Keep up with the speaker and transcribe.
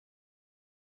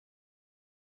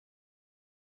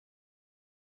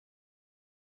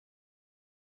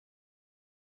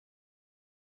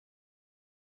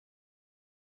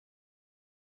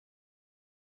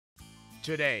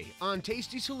Today on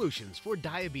Tasty Solutions for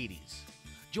Diabetes.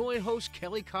 Join host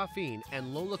Kelley Coffeen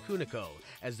and Lola Cunico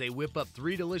as they whip up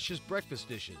 3 delicious breakfast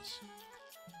dishes.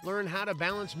 Learn how to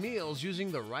balance meals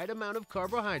using the right amount of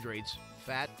carbohydrates,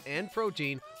 fat, and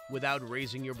protein without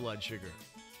raising your blood sugar.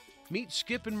 Meet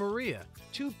Skip and Maria,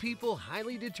 2 people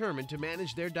highly determined to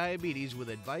manage their diabetes with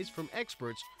advice from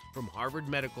experts from Harvard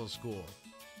Medical School.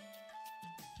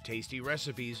 Tasty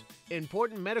recipes,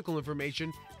 important medical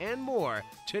information, and more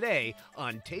today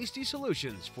on Tasty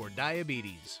Solutions for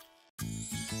Diabetes.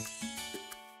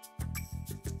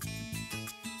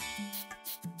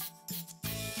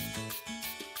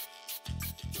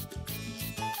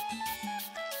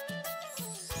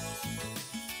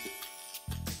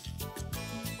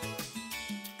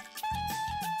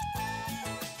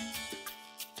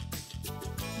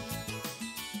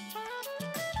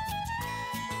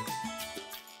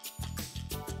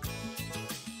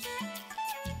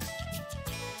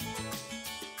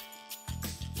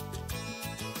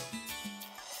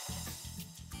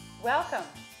 Welcome.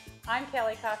 I'm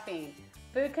Kelley Coffeen,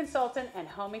 food consultant and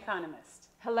home economist.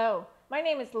 Hello, my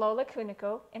name is Lola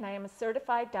Cunico and I am a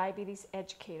certified diabetes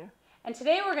educator. And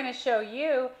today we're going to show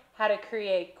you how to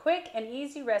create quick and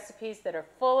easy recipes that are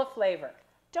full of flavor.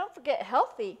 Don't forget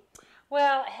healthy.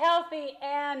 Well, healthy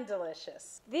and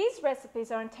delicious. These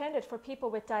recipes are intended for people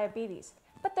with diabetes,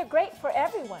 but they're great for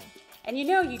everyone. And you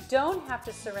know you don't have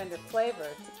to surrender flavor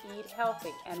to eat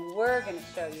healthy, and we're going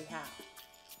to show you how.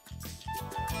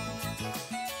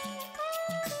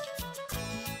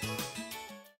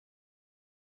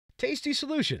 Tasty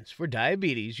Solutions for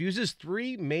Diabetes uses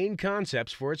 3 main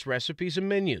concepts for its recipes and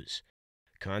menus.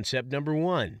 Concept number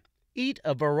 1, eat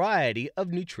a variety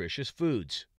of nutritious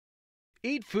foods.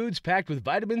 Eat foods packed with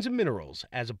vitamins and minerals,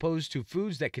 as opposed to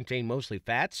foods that contain mostly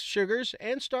fats, sugars,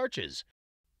 and starches.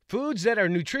 Foods that are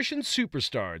nutrition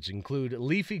superstars include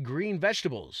leafy green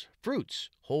vegetables,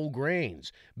 fruits, whole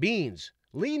grains, beans,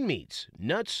 lean meats,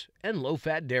 nuts, and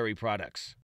low-fat dairy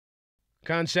products.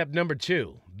 Concept number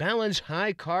 2, balance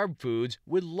high-carb foods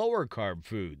with lower-carb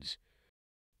foods.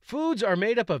 Foods are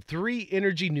made up of 3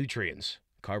 energy nutrients: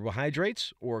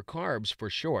 carbohydrates, or carbs for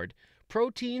short,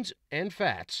 proteins, and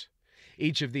fats.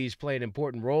 Each of these play an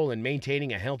important role in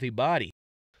maintaining a healthy body,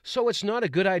 so it's not a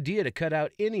good idea to cut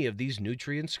out any of these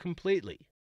nutrients completely.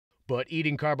 But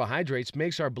eating carbohydrates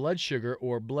makes our blood sugar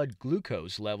or blood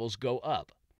glucose levels go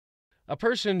up. A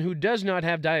person who does not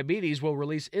have diabetes will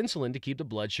release insulin to keep the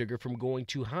blood sugar from going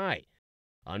too high.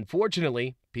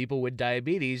 Unfortunately, people with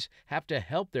diabetes have to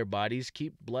help their bodies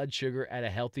keep blood sugar at a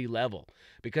healthy level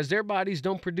because their bodies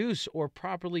don't produce or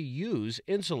properly use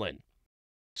insulin.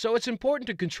 So it's important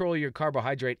to control your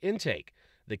carbohydrate intake.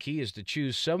 The key is to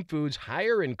choose some foods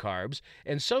higher in carbs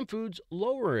and some foods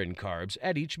lower in carbs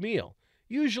at each meal.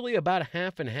 Usually about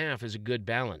half and half is a good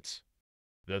balance.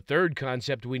 The third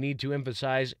concept we need to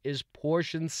emphasize is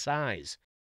portion size.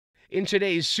 In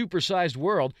today's supersized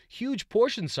world, huge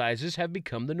portion sizes have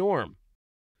become the norm.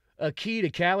 A key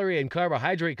to calorie and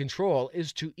carbohydrate control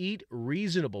is to eat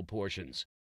reasonable portions.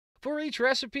 For each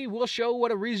recipe, we'll show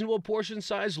what a reasonable portion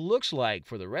size looks like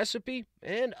for the recipe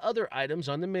and other items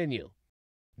on the menu.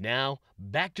 Now,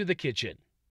 back to the kitchen.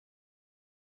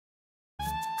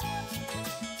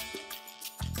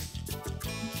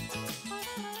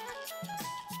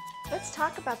 Let's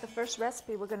talk about the first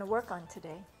recipe we're going to work on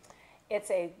today. It's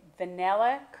a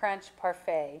vanilla crunch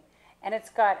parfait, and it's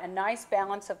got a nice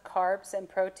balance of carbs and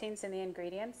proteins in the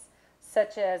ingredients,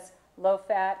 such as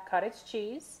low-fat cottage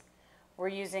cheese. We're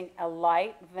using a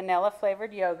light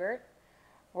vanilla-flavored yogurt.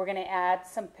 We're going to add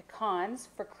some pecans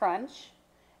for crunch,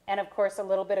 and of course a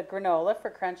little bit of granola for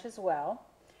crunch as well.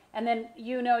 And then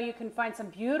you know you can find some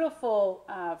beautiful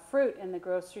fruit in the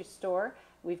grocery store.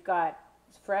 We've got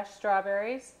fresh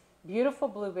strawberries, beautiful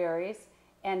blueberries,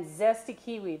 and zesty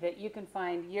kiwi that you can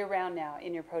find year-round now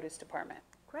in your produce department.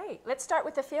 Great. Let's start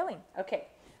with the filling. Okay,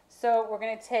 so we're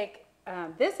going to take,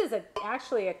 this is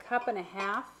actually a 1.5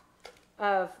 cups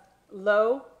of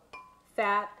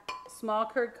low-fat,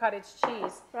 small-curd cottage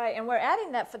cheese. Right, and we're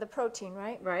adding that for the protein,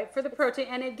 right? Right, for the protein,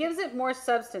 and it gives it more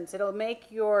substance. It'll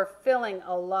make your filling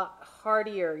a lot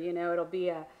heartier, you know, it'll be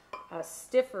a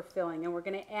stiffer filling, and we're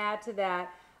going to add to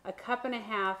that a 1.5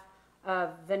 cups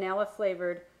of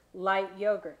vanilla-flavored light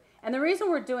yogurt. And the reason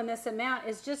we're doing this amount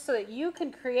is just so that you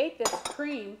can create this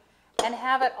cream and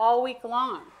have it all week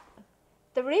long.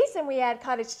 The reason we add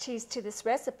cottage cheese to this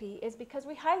recipe is because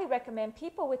we highly recommend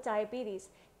people with diabetes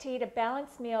to eat a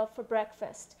balanced meal for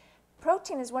breakfast.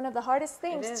 Protein is one of the hardest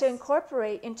things to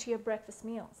incorporate into your breakfast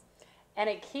meals. And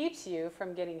it keeps you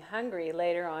from getting hungry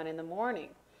later on in the morning.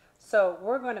 So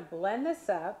we're going to blend this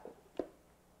up.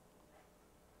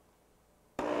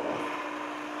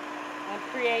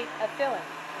 create a filling.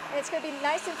 And it's going to be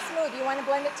nice and smooth. You want to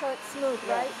blend it till it's smooth,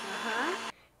 right?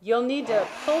 You'll need to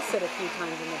pulse it a few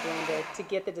times in the blender to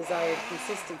get the desired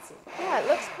consistency. Yeah, it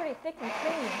looks pretty thick and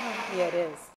creamy, huh? Yeah, it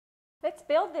is. Let's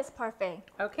build this parfait.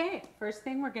 Okay, first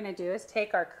thing we're going to do is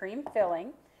take our cream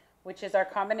filling, which is our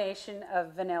combination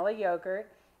of vanilla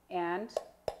yogurt and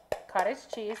cottage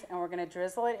cheese, and we're going to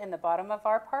drizzle it in the bottom of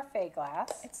our parfait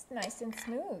glass. It's nice and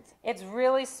smooth. It's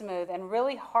really smooth and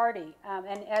really hearty.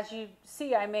 And as you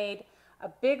see, I made a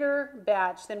bigger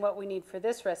batch than what we need for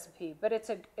this recipe, but it's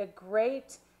a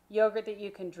great yogurt that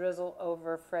you can drizzle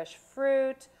over fresh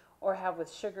fruit or have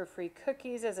with sugar-free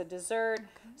cookies as a dessert.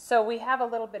 So we have a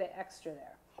little bit of extra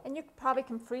there. And you probably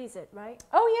can freeze it, right?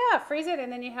 Oh yeah, freeze it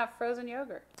and then you have frozen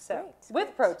yogurt. So Great,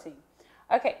 with protein.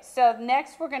 Okay, so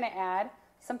next we're going to add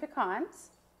some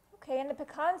pecans. Okay, and the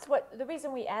pecans, the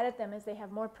reason we added them is they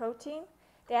have more protein.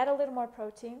 They add a little more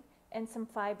protein and some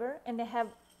fiber, and they have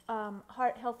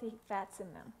heart-healthy fats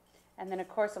in them. And then of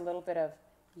course a little bit of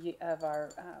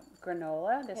our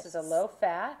granola. This is a low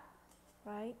fat.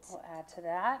 Right. We'll add to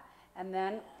that. And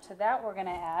then to that we're going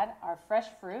to add our fresh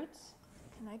fruits.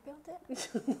 Can I build it?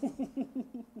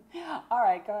 All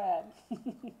right, go ahead.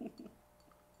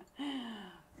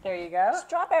 There you go.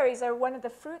 Strawberries are one of the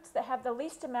fruits that have the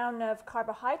least amount of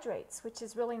carbohydrates, which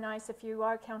is really nice if you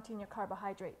are counting your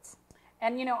carbohydrates.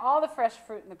 And you know, all the fresh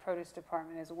fruit in the produce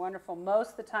department is wonderful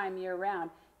most of the time year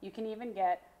round. You can even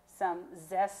get some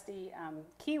zesty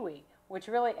kiwi, which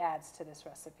really adds to this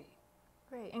recipe.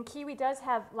 Great, and kiwi does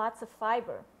have lots of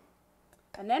fiber.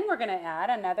 And then we're going to add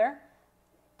another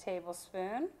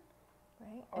tablespoon.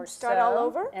 Right, Or and start all so,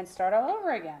 over? And start all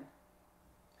over again.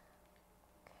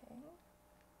 Okay.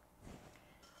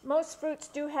 Most fruits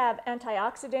do have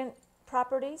antioxidant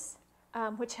properties,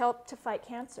 which help to fight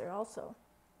cancer also.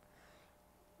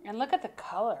 And look at the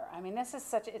color. I mean, this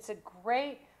is it's a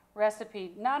great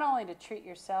recipe, not only to treat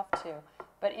yourself to,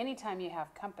 but anytime you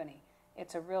have company,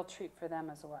 it's a real treat for them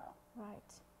as well.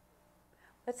 Right.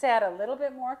 Let's add a little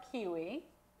bit more kiwi.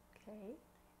 Okay.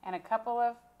 And a couple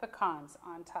of pecans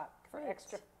on top for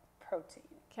extra protein.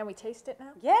 Can we taste it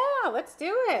now? Yeah, let's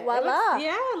do it. Voila.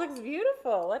 It looks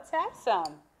beautiful. Let's have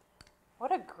some.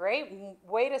 What a great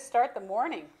way to start the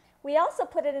morning. We also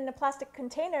put it in a plastic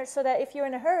container so that if you're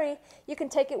in a hurry, you can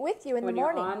take it with you in the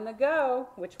morning. When you're on the go,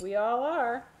 which we all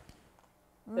are,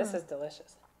 this is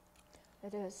delicious.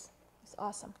 It is. It's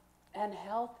awesome. And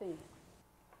healthy.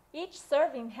 Each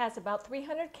serving has about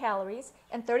 300 calories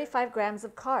and 35 grams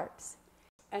of carbs.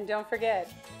 And don't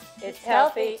forget, it's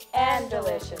healthy and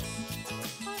delicious.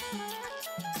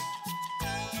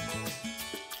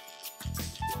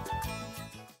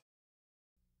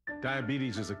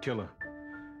 Diabetes is a killer.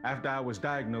 After I was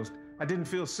diagnosed, I didn't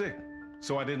feel sick,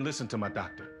 so I didn't listen to my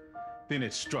doctor. Then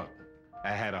it struck.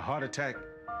 I had a heart attack,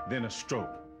 then a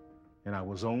stroke, and I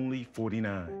was only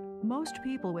 49. Most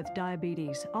people with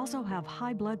diabetes also have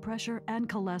high blood pressure and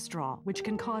cholesterol, which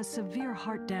can cause severe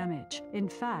heart damage. In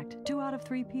fact, 2 out of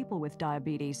 3 people with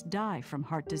diabetes die from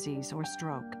heart disease or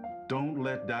stroke. Don't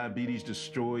let diabetes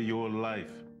destroy your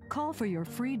life. Call for your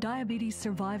free diabetes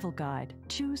survival guide.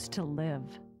 Choose to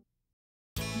live.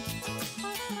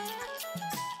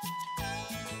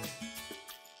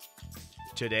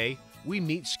 Today, we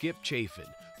meet Skip Chafin,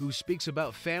 who speaks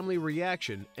about family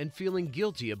reaction and feeling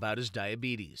guilty about his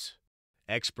diabetes.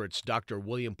 Experts Dr.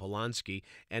 William Polanski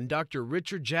and Dr.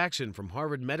 Richard Jackson from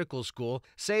Harvard Medical School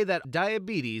say that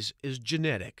diabetes is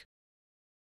genetic.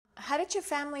 How did your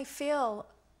family feel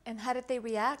and how did they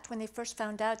react when they first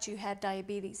found out you had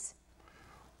diabetes?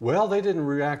 Well, they didn't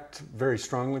react very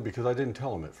strongly because I didn't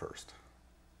tell them at first.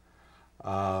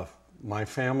 My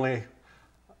family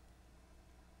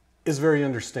is very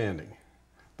understanding,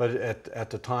 but at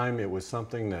the time it was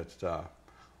something that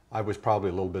I was probably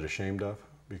a little bit ashamed of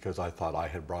because I thought I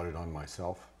had brought it on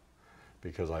myself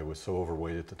because I was so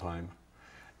overweight at the time.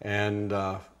 And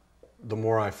the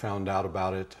more I found out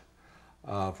about it,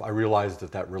 I realized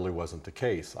that that really wasn't the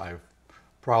case. I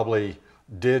probably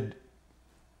did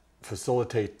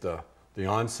facilitate the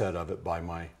onset of it by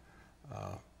my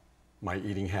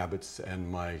eating habits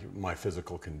and my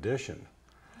physical condition.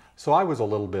 So I was a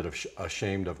little bit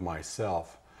ashamed of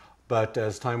myself. But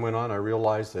as time went on, I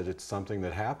realized that it's something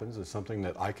that happens. It's something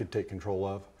that I could take control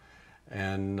of.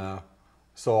 And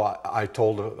so I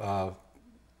told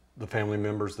the family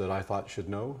members that I thought should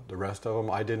know, the rest of them.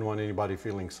 I didn't want anybody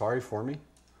feeling sorry for me.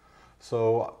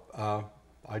 So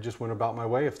I just went about my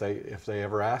way. If they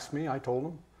ever asked me, I told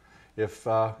them. If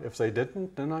they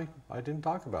didn't, then I didn't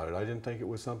talk about it. I didn't think it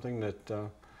was something that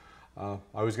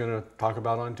I was going to talk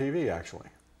about on TV, actually.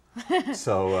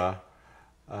 So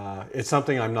it's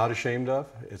something I'm not ashamed of.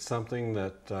 It's something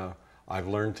that I've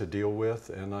learned to deal with,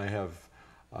 and I have,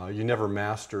 you never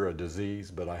master a disease,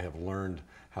 but I have learned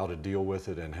how to deal with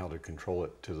it and how to control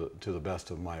it to the best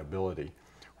of my ability,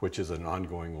 which is an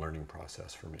ongoing learning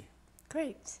process for me.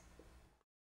 Great.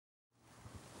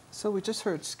 So we just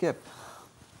heard Skip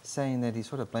saying that he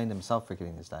sort of blamed himself for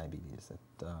getting his diabetes,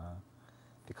 that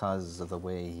because of the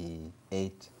way he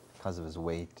ate, because of his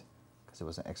weight, because he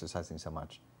wasn't exercising so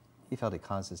much, he felt it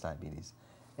caused his diabetes.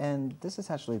 And this is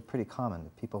actually pretty common.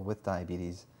 People with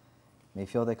diabetes may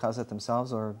feel they cause it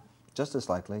themselves, or just as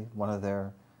likely, one of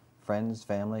their friends,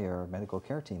 family, or medical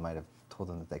care team might have told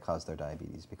them that they caused their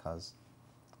diabetes because,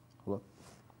 look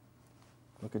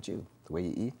at you, the way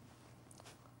you eat,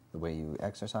 the way you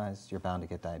exercise, you're bound to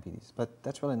get diabetes. But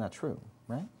that's really not true,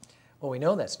 right? Well, we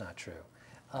know that's not true.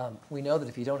 We know that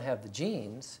if you don't have the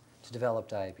genes to develop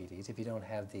diabetes, if you don't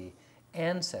have the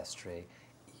ancestry,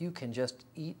 you can just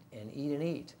eat and eat and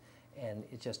eat, and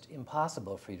it's just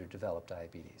impossible for you to develop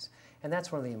diabetes. And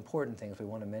that's one of the important things we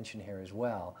want to mention here as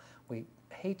well. We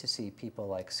hate to see people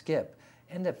like Skip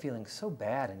end up feeling so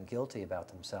bad and guilty about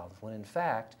themselves, when in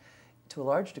fact, to a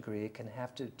large degree, it can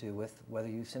have to do with whether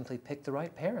you simply picked the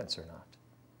right parents or not.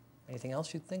 Anything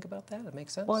else you'd think about that? It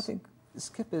makes sense? Well, I think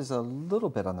Skip is a little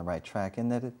bit on the right track in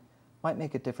that it might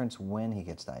make a difference when he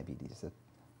gets diabetes. It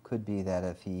could be that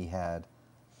if he had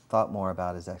thought more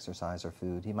about his exercise or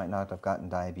food, he might not have gotten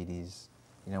diabetes,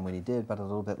 you know, when he did, but a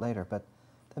little bit later. But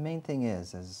the main thing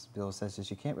is, as Bill says,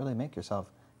 is you can't really make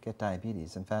yourself get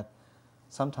diabetes. In fact,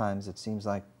 sometimes it seems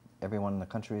like everyone in the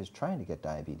country is trying to get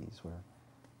diabetes. We're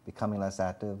becoming less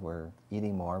active, we're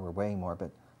eating more, we're weighing more,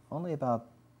 but only about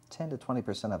 10 to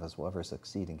 20% of us will ever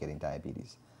succeed in getting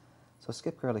diabetes. So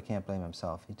Skip really can't blame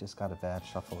himself. He just got a bad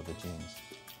shuffle of the genes.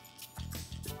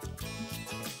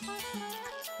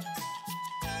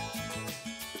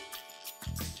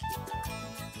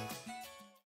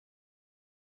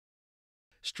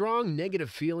 Strong negative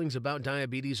feelings about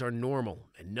diabetes are normal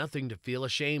and nothing to feel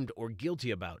ashamed or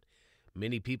guilty about.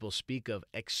 Many people speak of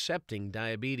accepting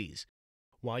diabetes.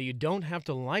 While you don't have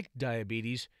to like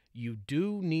diabetes, you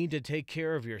do need to take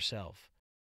care of yourself.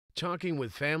 Talking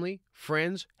with family,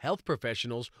 friends, health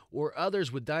professionals, or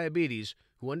others with diabetes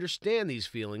who understand these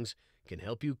feelings can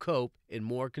help you cope in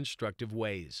more constructive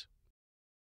ways.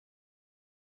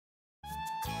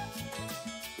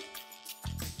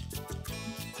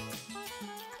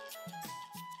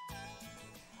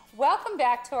 Welcome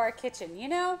back to our kitchen. You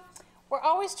know, we're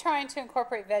always trying to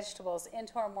incorporate vegetables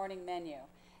into our morning menu,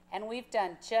 and we've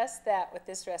done just that with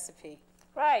this recipe.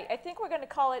 Right. I think we're going to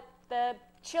call it the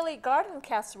chili garden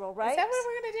casserole, right? Is that what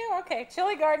we're going to do? Okay,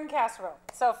 chili garden casserole.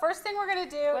 So first thing we're going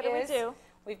to do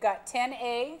we've got 10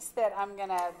 eggs that I'm going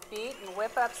to beat and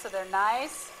whip up so they're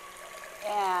nice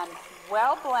and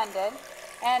well blended.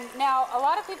 And now a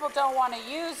lot of people don't want to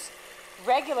use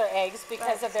regular eggs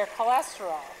because of their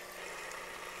cholesterol.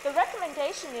 The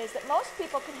recommendation is that most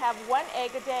people can have 1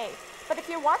 egg a day. But if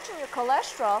you're watching your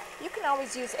cholesterol, you can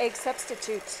always use egg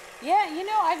substitutes. Yeah, you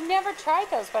know, I've never tried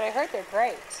those, but I heard they're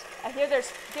great. I hear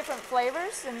there's different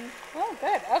flavors and... Oh,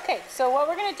 good. Okay, so what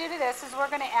we're going to do to this is we're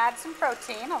going to add some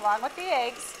protein along with the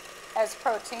eggs as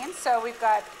protein. So we've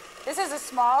got, this is a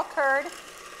small curd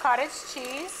cottage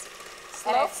cheese. It's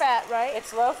low fat, right?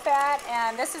 It's low fat,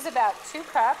 and this is about 2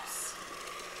 cups.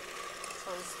 So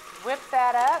let's whip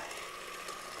that up.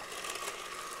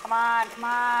 Come on, come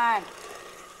on.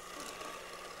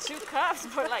 2 cups,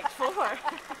 but like 4.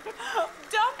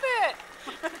 Dump it.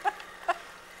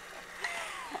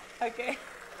 Okay.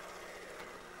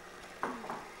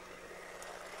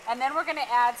 And then we're going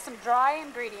to add some dry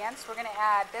ingredients. We're going to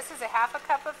add, this is a 1/2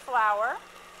 cup of flour.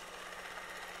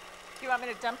 Do you want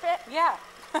me to dump it? Yeah,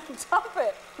 dump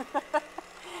it.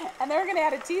 And then we're going to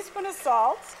add a teaspoon of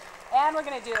salt. And we're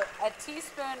going to do a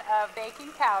teaspoon of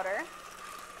baking powder.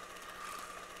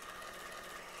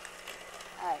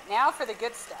 All right, now for the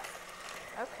good stuff.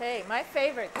 Okay, my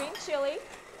favorite, green chili.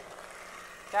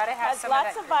 Gotta have has some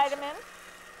lots of of vitamin.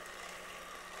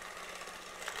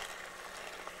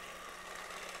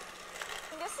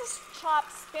 And this is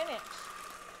chopped spinach.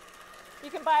 You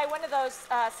can buy one of those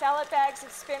salad bags of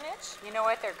spinach. You know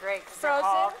what? They're great because they're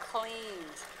all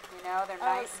cleaned. You know, they're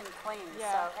nice and clean.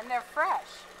 Yeah. So, and they're fresh.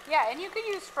 Yeah, and you could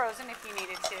use frozen if you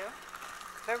needed to.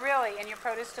 But really, in your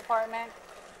produce department,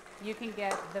 you can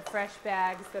get the fresh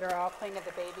bags that are all clean of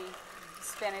the baby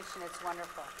spinach, and it's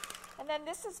wonderful. And then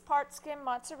this is part skim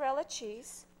mozzarella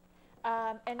cheese.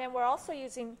 And then we're also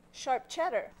using sharp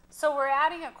cheddar. So we're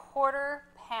adding a 1/4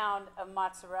 pound of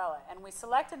mozzarella, and we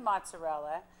selected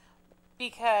mozzarella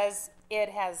because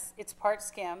it's part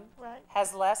skim, right,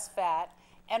 has less fat,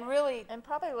 And really, and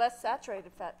probably less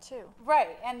saturated fat too.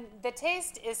 right, and the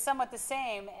taste is somewhat the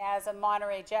same as a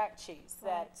Monterey Jack cheese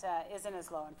that isn't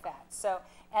as low in fat. So,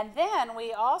 and then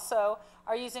we also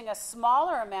are using a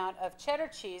smaller amount of cheddar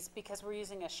cheese because we're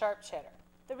using a sharp cheddar.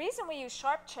 The reason we use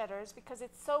sharp cheddar is because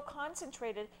it's so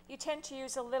concentrated, you tend to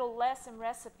use a little less in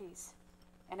recipes.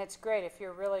 And it's great if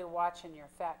you're really watching your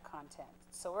fat content.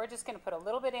 So we're just going to put a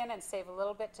little bit in and save a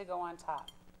little bit to go on top.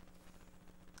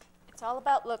 It's all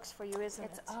about looks for you, isn't it?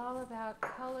 It's all about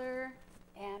color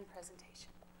and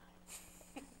presentation.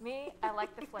 Me, I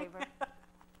like the flavor.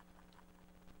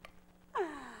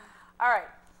 All right,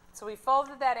 so we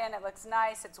folded that in. It looks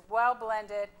nice. It's well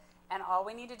blended. And all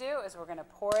we need to do is we're going to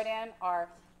pour it in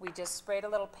we just sprayed a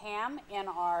little Pam in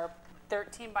our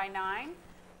 13 by 9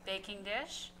 baking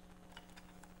dish.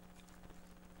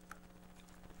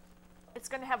 It's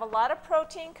going to have a lot of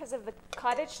protein because of the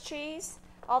cottage cheese,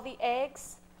 all the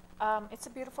eggs. It's a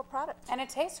beautiful product. And it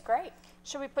tastes great.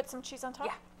 Should we put some cheese on top?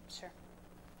 Yeah, sure.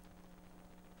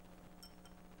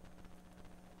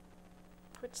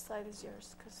 Which side is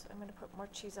yours? Because I'm going to put more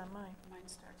cheese on mine. Mine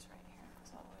starts right here. It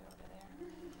goes all the way over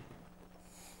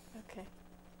there. Okay.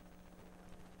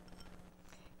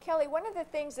 Kelley, one of the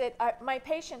things that my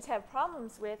patients have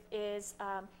problems with is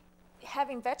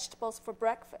having vegetables for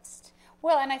breakfast.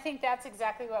 Well, and I think that's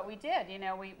exactly what we did. You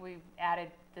know, we've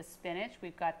added the spinach,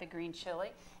 we've got the green chili,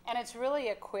 and it's really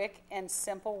a quick and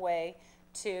simple way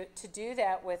to do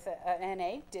that with an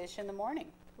egg dish in the morning.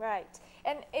 Right.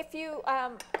 And if you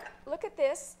look at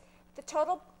this, the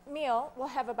total meal will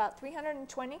have about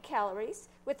 320 calories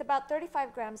with about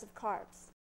 35 grams of carbs.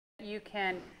 You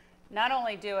can not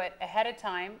only do it ahead of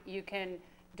time, you can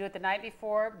do it the night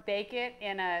before, bake it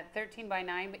in a 13 by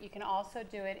 9, but you can also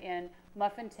do it in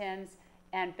muffin tins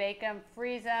and bake them,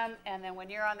 freeze them, and then when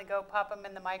you're on the go, pop them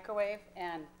in the microwave,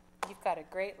 and you've got a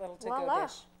great little to-go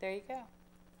dish. There you go.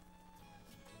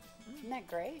 Isn't that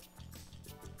great?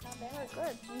 Not bad.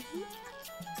 Good.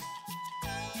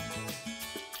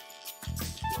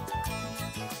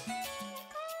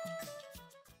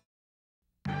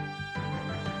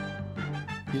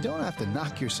 You don't have to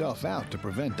knock yourself out to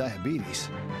prevent diabetes.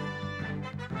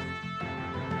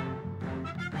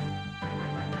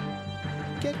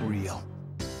 Get real.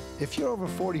 If you're over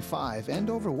 45 and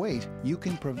overweight, you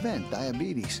can prevent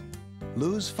diabetes.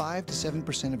 Lose 5 to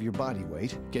 7% of your body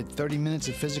weight, get 30 minutes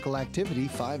of physical activity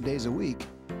 5 days a week,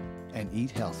 and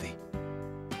eat healthy.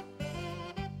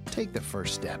 Take the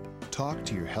first step. Talk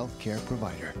to your healthcare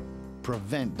provider.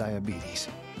 Prevent diabetes.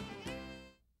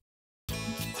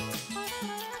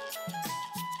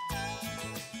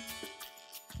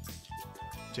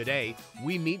 Today,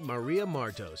 we meet Maria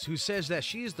Martos, who says that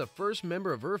she is the first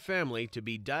member of her family to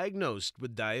be diagnosed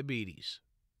with diabetes.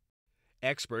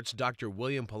 Experts Dr.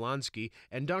 William Polanski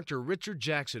and Dr. Richard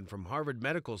Jackson from Harvard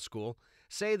Medical School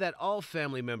say that all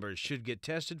family members should get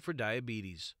tested for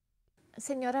diabetes.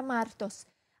 Señora Martos,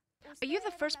 are you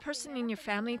the first person in your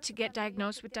family to get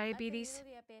diagnosed with diabetes?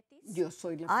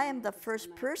 I am the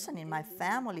first person in my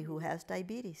family who has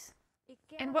diabetes.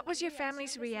 And what was your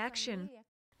family's reaction?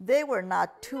 They were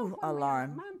not too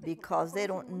alarmed because they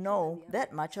don't know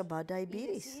that much about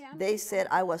diabetes. They said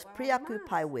I was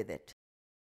preoccupied with it.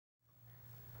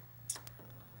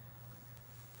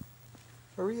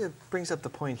 Maria brings up the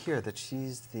point here that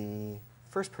she's the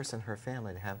first person in her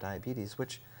family to have diabetes,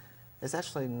 which is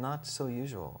actually not so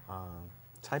usual.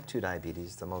 Type 2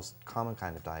 diabetes, the most common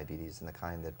kind of diabetes and the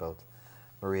kind that both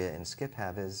Maria and Skip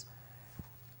have, is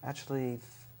actually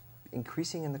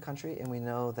increasing in the country, and we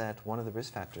know that one of the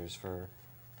risk factors for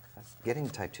getting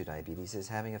type 2 diabetes is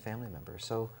having a family member.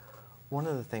 So one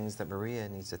of the things that Maria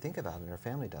needs to think about and her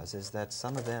family does is that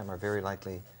some of them are very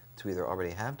likely to either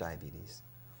already have diabetes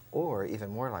or even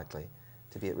more likely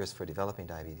to be at risk for developing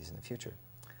diabetes in the future.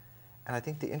 And I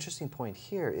think the interesting point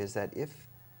here is that if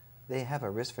they have a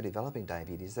risk for developing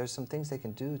diabetes, there's some things they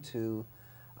can do to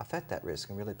affect that risk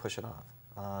and really push it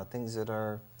off, things that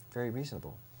are very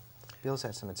reasonable. Bill's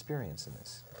had some experience in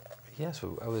this. Yes,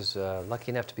 I was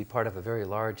lucky enough to be part of a very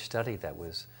large study that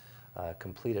was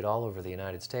completed all over the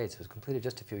United States. It was completed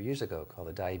just a few years ago called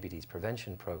the Diabetes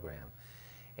Prevention Program.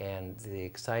 And the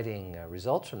exciting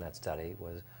results from that study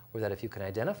were that if you can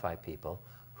identify people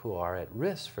who are at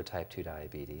risk for type 2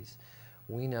 diabetes,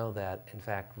 we know that, in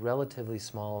fact, relatively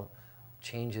small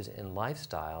changes in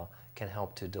lifestyle can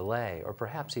help to delay or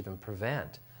perhaps even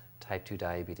prevent type 2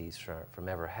 diabetes from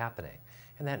ever happening.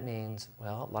 And that means,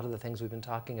 well, a lot of the things we've been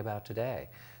talking about today,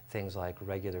 things like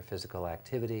regular physical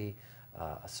activity,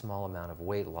 a small amount of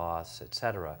weight loss,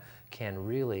 etc., can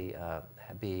really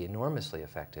be enormously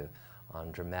effective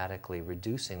on dramatically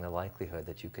reducing the likelihood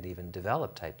that you could even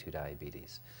develop type 2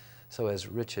 diabetes. So as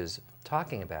Rich is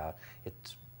talking about,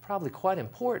 it's probably quite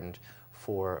important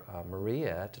for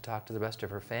Maria to talk to the rest of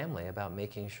her family about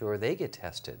making sure they get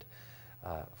tested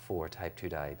for type 2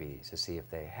 diabetes to see if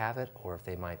they have it or if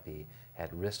they might be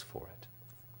at risk for it.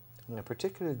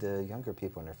 Particularly the younger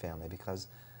people in her family, because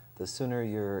the sooner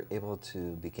you're able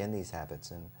to begin these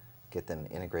habits and get them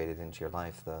integrated into your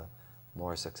life, the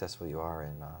more successful you are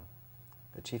in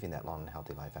achieving that long and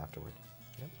healthy life afterward.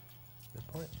 Yep, good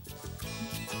point.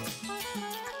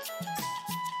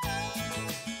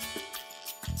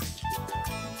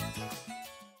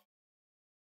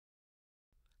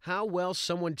 How well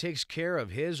someone takes care of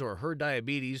his or her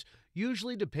diabetes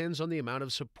usually depends on the amount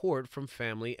of support from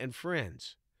family and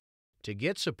friends. To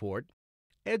get support,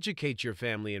 educate your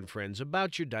family and friends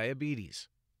about your diabetes.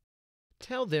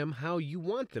 Tell them how you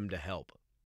want them to help.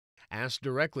 Ask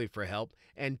directly for help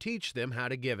and teach them how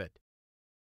to give it.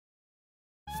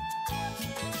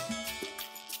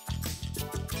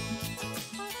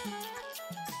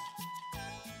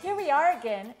 Here we are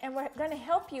again, and we're going to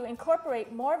help you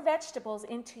incorporate more vegetables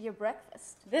into your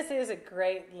breakfast. This is a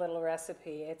great little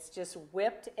recipe. It's just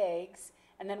whipped eggs,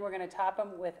 and then we're going to top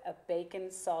them with a bacon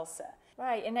salsa.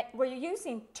 Right, and we're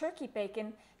using turkey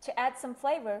bacon to add some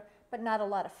flavor, but not a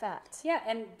lot of fat. Yeah,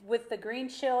 and with the green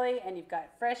chili, and you've got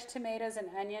fresh tomatoes and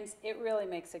onions, it really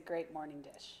makes a great morning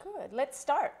dish. Good, let's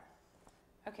start.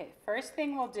 Okay, first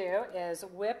thing we'll do is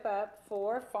whip up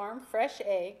 4 farm fresh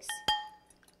eggs.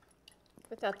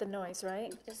 Without the noise,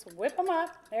 right? Just whip them up.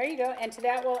 There you go. And to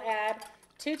that we'll add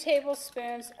 2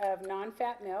 tablespoons of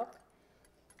non-fat milk.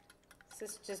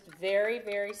 This is just very,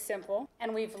 very simple.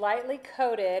 And we've lightly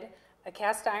coated a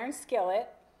cast iron skillet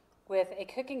with a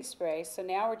cooking spray. So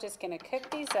now we're just going to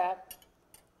cook these up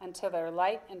until they're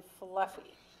light and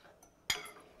fluffy.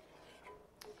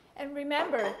 And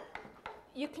remember,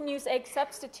 you can use egg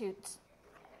substitutes.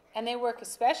 And they work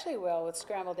especially well with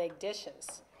scrambled egg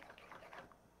dishes.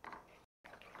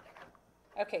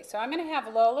 Okay, so I'm going to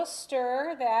have Lola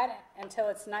stir that until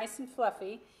it's nice and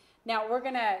fluffy. Now we're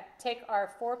going to take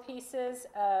our 4 pieces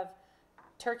of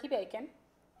turkey bacon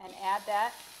and add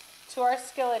that to our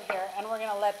skillet here, and we're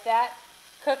going to let that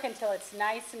cook until it's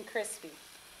nice and crispy.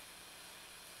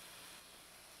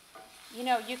 You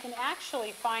know, you can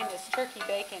actually find this turkey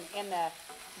bacon in the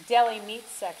deli meat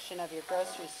section of your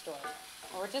grocery store.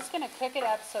 And we're just going to cook it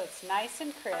up so it's nice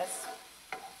and crisp.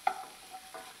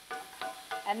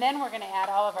 And then we're going to add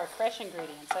all of our fresh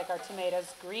ingredients, like our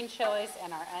tomatoes, green chilies,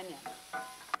 and our onion.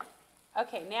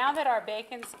 Okay, now that our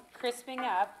bacon's crisping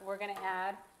up, we're going to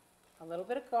add a little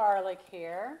bit of garlic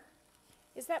here.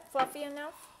 Is that fluffy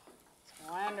enough? It's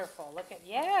wonderful. Look at,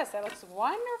 yes, that looks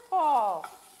wonderful.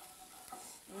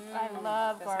 I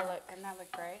love garlic. Doesn't that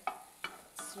look great? It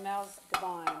smells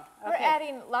divine. Okay. We're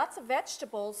adding lots of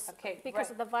vegetables because right.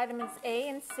 of the vitamins A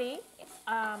and C.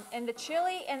 And the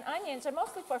chili and onions are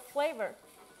mostly for flavor.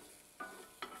 All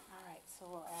right, so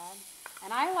we'll add.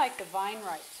 And I like the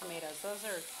vine-ripe tomatoes. Those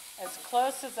are as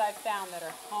close as I've found that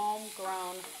are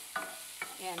homegrown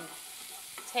in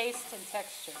taste and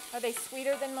texture. Are they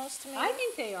sweeter than most tomatoes? I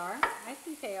think they are. I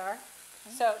think they are.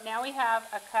 Okay. So now we have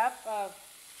a cup of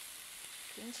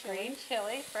green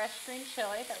chili, fresh green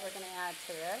chili that we're going to add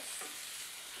to this.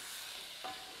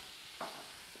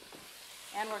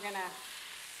 And we're going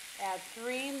to add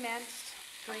 3 minced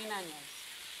green onions.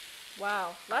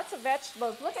 Wow, lots of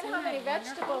vegetables. Look at how many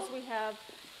vegetables we have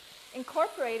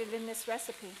incorporated in this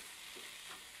recipe.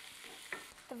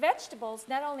 The vegetables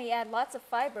not only add lots of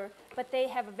fiber, but they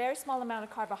have a very small amount of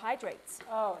carbohydrates.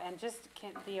 Oh, and just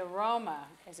the aroma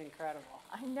is incredible.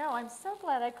 I know, I'm so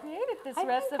glad I created this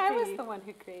recipe. I think I was the one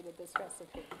who created this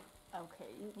recipe.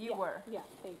 Okay, you were. Yeah,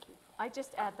 thank you. I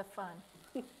just add the fun.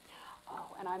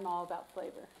 Oh, and I'm all about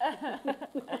flavor.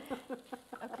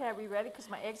 Okay, are we ready? Because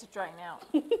my eggs are drying out.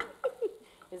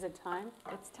 Is it time?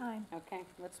 It's time. Okay,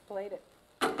 let's plate it.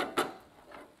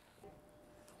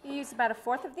 You use about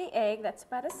 1/4 of the egg. That's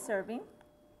about a serving.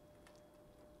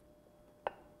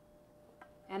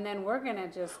 And then we're going to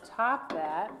just top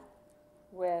that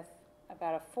with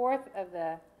about 1/4 of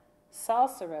the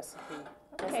salsa recipe.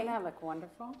 Okay. Doesn't that look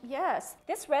wonderful? Yes.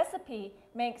 This recipe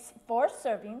makes 4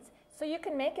 servings, so you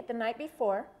can make it the night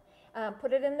before,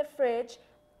 put it in the fridge,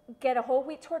 get a whole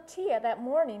wheat tortilla that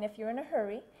morning if you're in a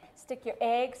hurry, stick your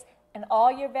eggs and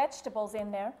all your vegetables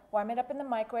in there, warm it up in the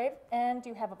microwave, and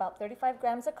you have about 35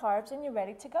 grams of carbs and you're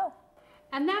ready to go.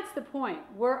 And that's the point.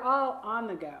 We're all on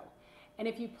the go. And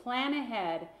if you plan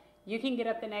ahead, you can get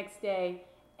up the next day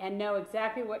and know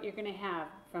exactly what you're going to have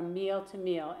from meal to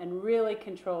meal and really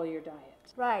control your diet.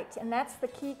 Right, and that's the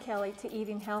key, Kelley, to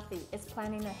eating healthy, is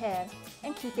planning ahead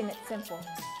and keeping it simple.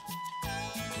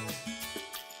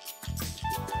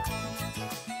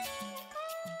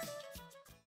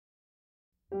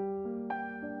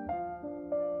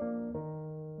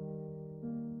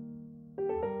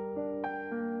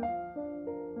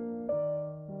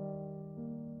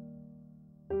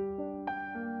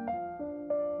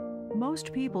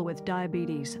 Most people with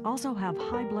diabetes also have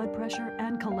high blood pressure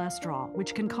and cholesterol,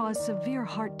 which can cause severe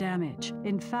heart damage.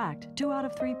 In fact, 2 out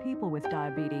of 3 people with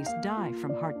diabetes die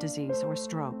from heart disease or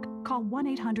stroke. Call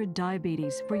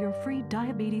 1-800-DIABETES for your free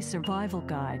diabetes survival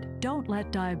guide. Don't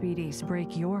let diabetes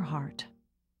break your heart.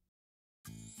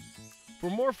 For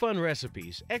more fun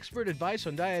recipes, expert advice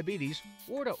on diabetes,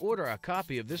 or to order a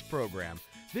copy of this program,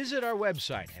 visit our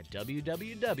website at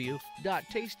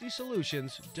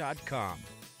www.tastysolutions.com.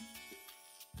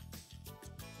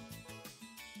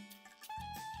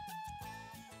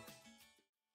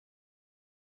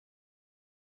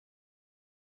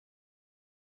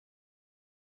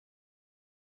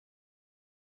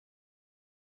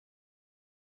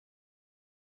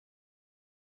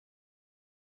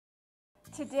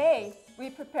 Today, we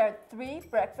prepared 3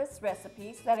 breakfast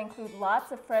recipes that include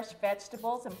lots of fresh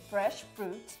vegetables and fresh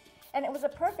fruit, and it was a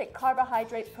perfect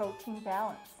carbohydrate-protein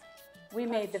balance. We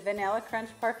made the vanilla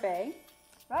crunch parfait.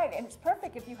 Right, and it's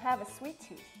perfect if you have a sweet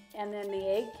tooth. And then the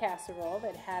egg casserole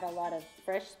that had a lot of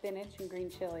fresh spinach and green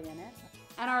chili in it.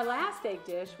 And our last egg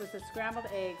dish was the scrambled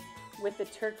eggs with the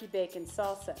turkey bacon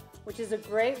salsa, which is a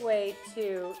great way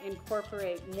to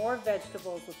incorporate more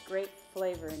vegetables with great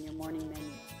flavor in your morning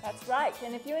menu. That's right,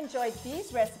 and if you enjoyed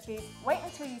these recipes, wait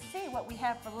until you see what we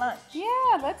have for lunch.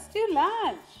 Yeah, let's do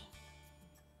lunch.